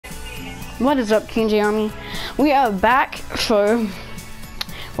What is up, Kenji Army? We are back for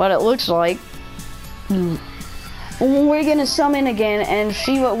what it looks like. We're gonna summon again and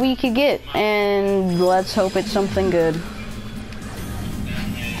see what we could get, and let's hope it's something good.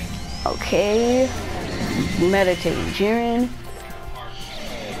 Okay, meditating Jiren.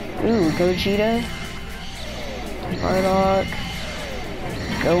 Ooh, Gogeta, Bardock,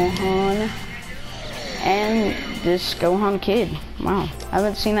 Gohan, and this Gohan kid. Wow, I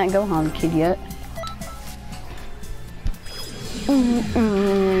haven't seen that Gohan kid yet.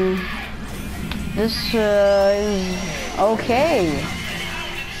 This is okay.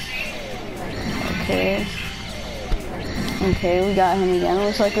 Okay, we got him again.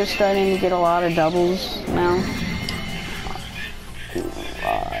 Looks like we're starting to get a lot of doubles now.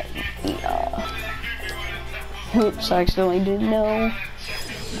 Oops, I accidentally did no.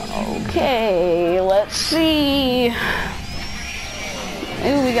 Okay, let's see.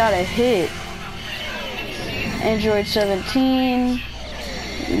 Ooh, we got a hit. Android 17.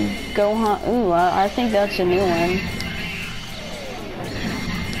 Gohan. Ooh, I think that's a new one.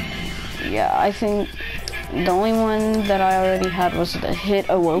 Yeah, I think the only one that I already had was the hit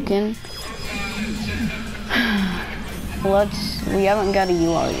Awoken. We haven't got a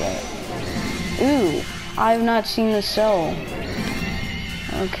UR yet. Ooh, I've not seen the cell.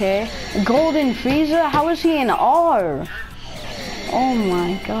 Okay. Golden Frieza? How is he an R? Oh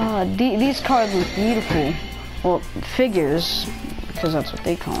my god. These cards look beautiful. Well, figures, because that's what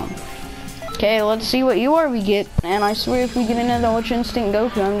they call them. Okay, let's see what UR we get. And I swear if we get another Ultra Instinct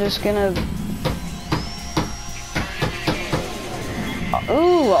Goku, I'm just gonna...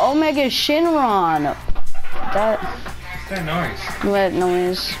 Ooh, Omega Shenron. That noise. That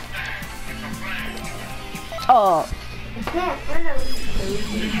noise. Oh.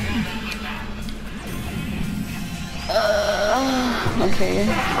 Okay.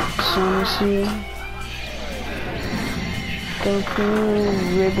 So let's see. Goku,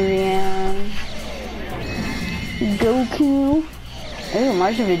 Ribrianne, Goku. Ooh,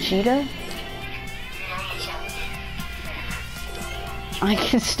 Marshall Vegeta. I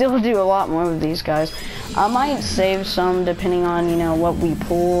can still do a lot more with these guys. I might save some depending on, you know, what we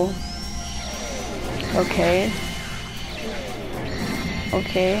pull. Okay.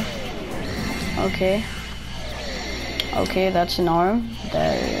 Okay. Okay. Okay, that's an arm.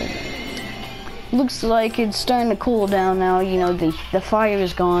 That looks like it's starting to cool down now. You know, the fire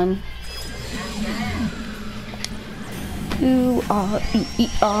is gone. Ooh,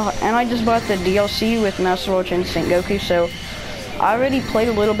 and I just bought the DLC with Master Ultra Instinct Goku, so I already played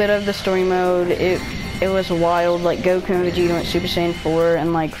a little bit of the story mode. It was wild. Like Goku and Vegeta went Super Saiyan 4,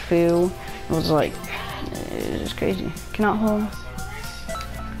 and like Fu was like, it was crazy. Cannot hold.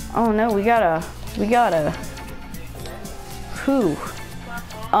 Oh no, we gotta. Whew.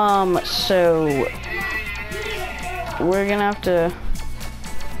 So we're gonna have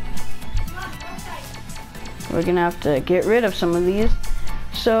to get rid of some of these.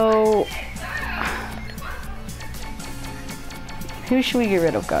 So who should we get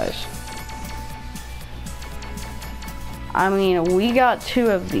rid of, guys? I mean, we got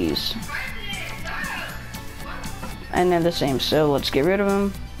 2 of these. And they're the same, so let's get rid of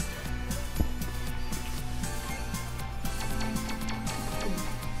them.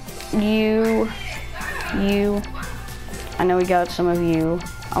 You. I know we got some of you.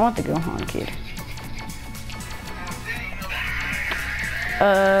 I want the Gohan kid.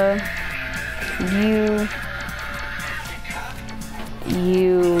 You.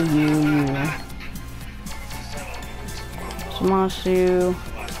 Zamasu.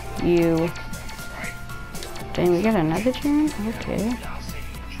 You. Dang, we got another Jiren? Okay.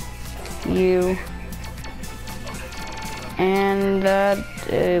 You. And that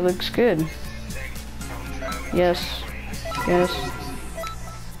looks good. Yes. Yes.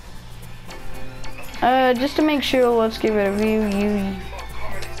 Just to make sure, let's get rid of you.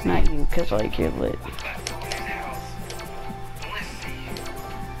 Not you, because like you're lit.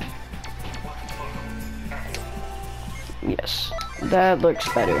 Yes. That looks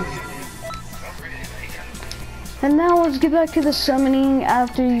better. And now let's get back to the summoning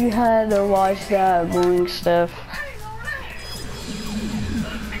after you had to watch that boring stuff.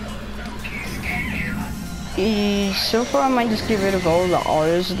 So far I might just get rid of all of the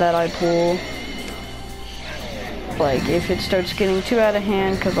R's that I pull. Like if it starts getting too out of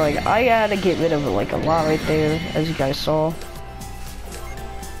hand, because like I gotta get rid of like a lot right there, as you guys saw.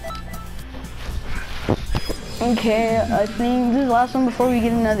 Okay, I think this is the last one before we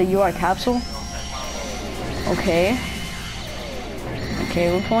get another UR capsule. Okay. Okay,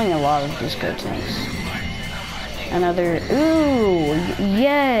 we're pulling a lot of these good things. Another, ooh,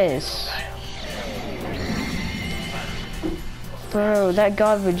 yes. Bro, that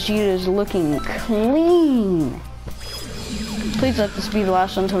God Vegeta is looking clean. Please let this be the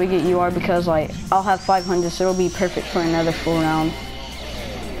last one until we get UR, because like I'll have 500, so it'll be perfect for another full round.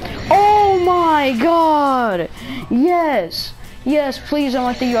 Oh my God! Yes! Yes, please, I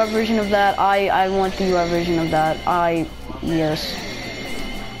want the UR version of that. I want the UR version of that. Yes.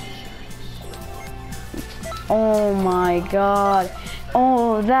 Oh my God.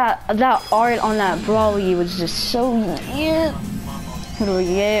 Oh, that art on that Brawly was just so, yeah. Who do we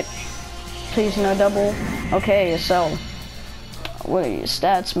get? Please, no double. Okay, so, what are your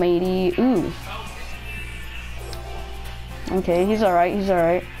stats, matey? Ooh. Okay, he's alright, he's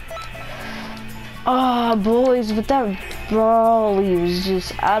alright. Ah, boys, but that Brawly was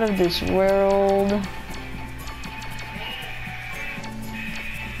just out of this world.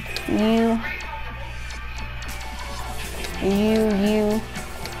 You.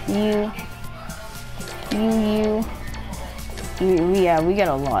 Yeah, we got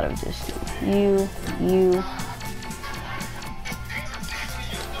a lot of this, dude. You.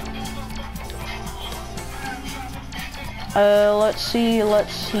 Let's see.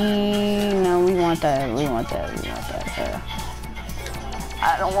 No, we want that.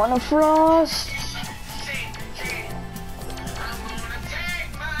 I don't want a Frost.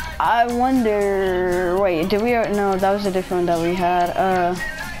 I wonder, wait, did we, no, that was a different one that we had.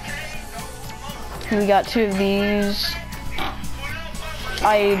 We got 2 of these.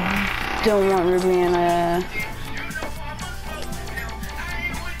 I don't want Rubiana.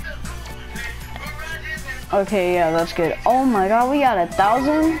 Okay, yeah, that's good. Oh my God, we got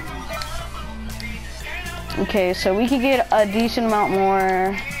 1,000? Okay, so we could get a decent amount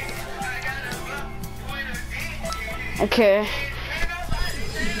more. Okay.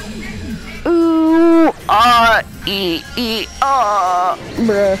 Ooh,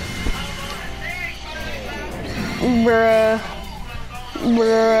 bruh.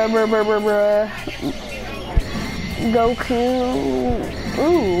 Goku.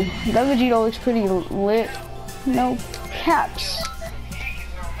 Ooh, that Vegeta looks pretty lit. No caps.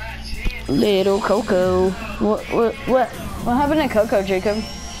 Little Coco. What happened to Coco, Jacob?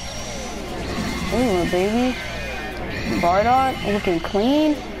 Ooh, baby. Bardock looking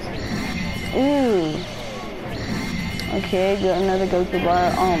clean. Ooh. Okay, got another Goku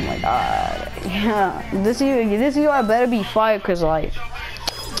bar. Oh my God. Yeah. This UI better be fire, cause like.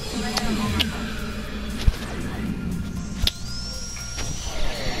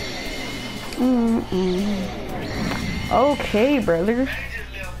 Okay, brother.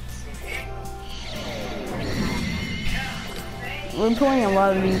 We're pulling a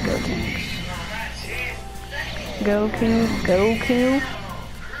lot of these Gotenks. Goku.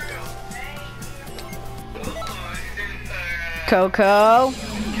 Coco.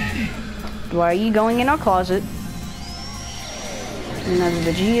 Why are you going in our closet? Another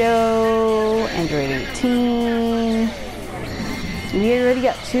Vegito. Android 18. We already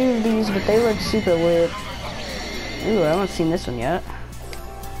got 2 of these, but they look super lit. Ooh, I haven't seen this one yet.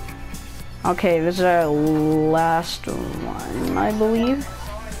 Okay, this is our last one, I believe.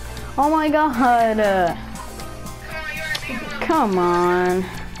 Oh my God. Come on.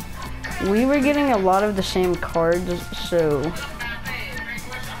 We were getting a lot of the same cards, so.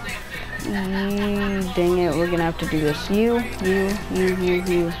 Dang it, we're gonna have to do this. You.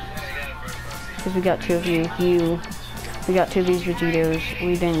 Because we got 2 of you. We got 2 of these Vegetos.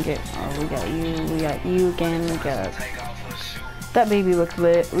 We didn't get, we got you again, we got, that baby looked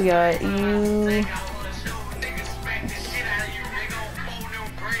lit. We got you.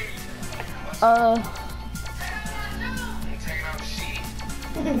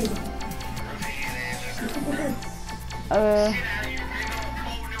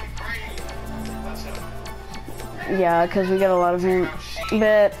 Yeah, because we got a lot of him.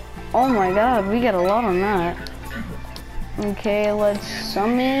 But, oh my God, we got a lot on that. Okay, let's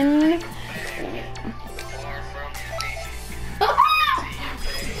summon.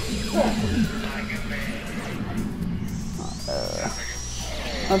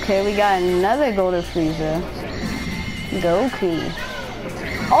 Okay, we got another Golden Frieza. Goku.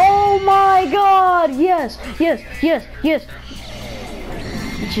 Oh my God! Yes!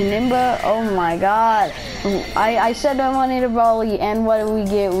 Janemba, oh my God. I said I wanted a Brawly, and what did we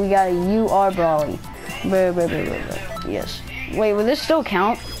get? We got a UR Brawly. Yes. Wait, will this still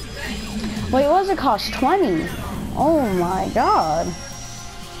count? Wait, what does it cost? 20. Oh my God.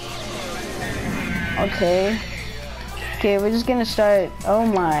 Okay. Okay, we're just gonna start. Oh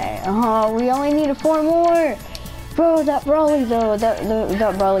my. Oh, we only need 4 more. Bro, that Brawly though. That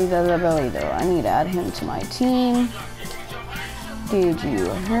Brawly though. I need to add him to my team. Did you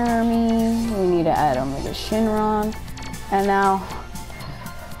hear me? We need to add him to Shinron. And now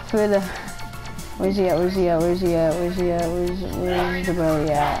for the, where's he at? Where's the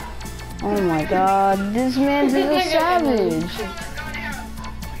belly at? Oh my god, this man's a savage.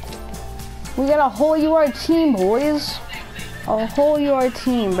 We got a whole UR team, boys. A whole UR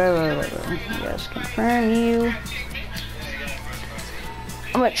team, bro. Yes, confirm you.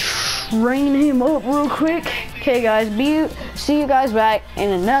 I'm gonna train him up real quick. Okay, guys, see you guys back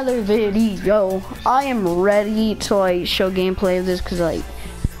in another video. I am ready to like show gameplay of this because like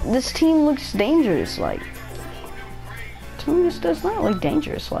this team looks dangerous. Like, to me, this does not look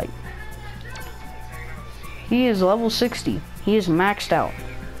dangerous. Like, he is level 60. He is maxed out.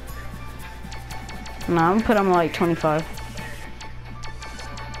 Nah, I'm gonna put him like 25.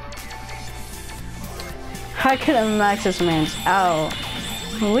 How could I max this man's out?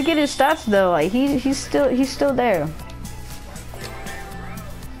 Look at his stats though, like he's still there.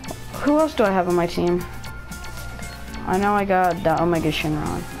 Who else do I have on my team? I know I got the Omega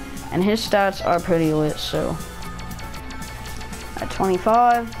Shinron, and his stats are pretty lit. So at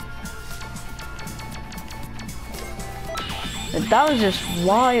 25, that was just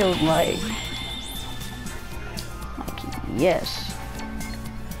wild. Like yes,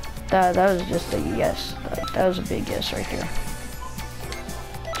 that was just a yes. That was a big yes right there.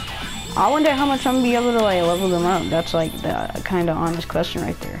 I wonder how much I'm gonna be able to like level them up. That's like the kind of honest question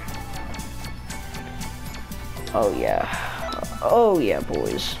right there. Oh yeah,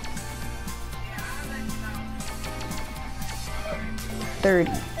 boys.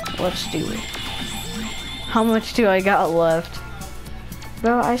 30. Let's do it. How much do I got left?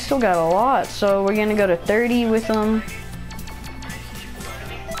 Bro, I still got a lot. So we're gonna go to 30 with them.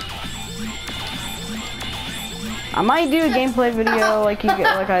 I might do a gameplay video like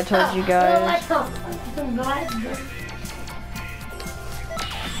I told you guys.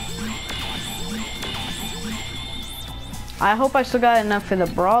 I hope I still got enough for the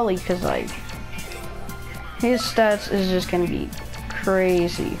Brawly because like his stats is just gonna be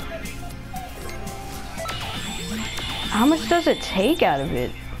crazy. How much does it take out of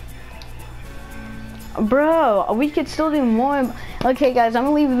it? Bro, we could still do more. Okay guys, I'm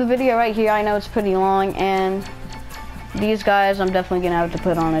gonna leave the video right here. I know it's pretty long, and these guys I'm definitely gonna have to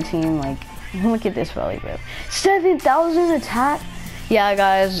put on a team. Like, look at this belly, bro. 7,000 attack. Yeah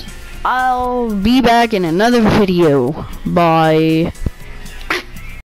guys, I'll be back in another video. Bye.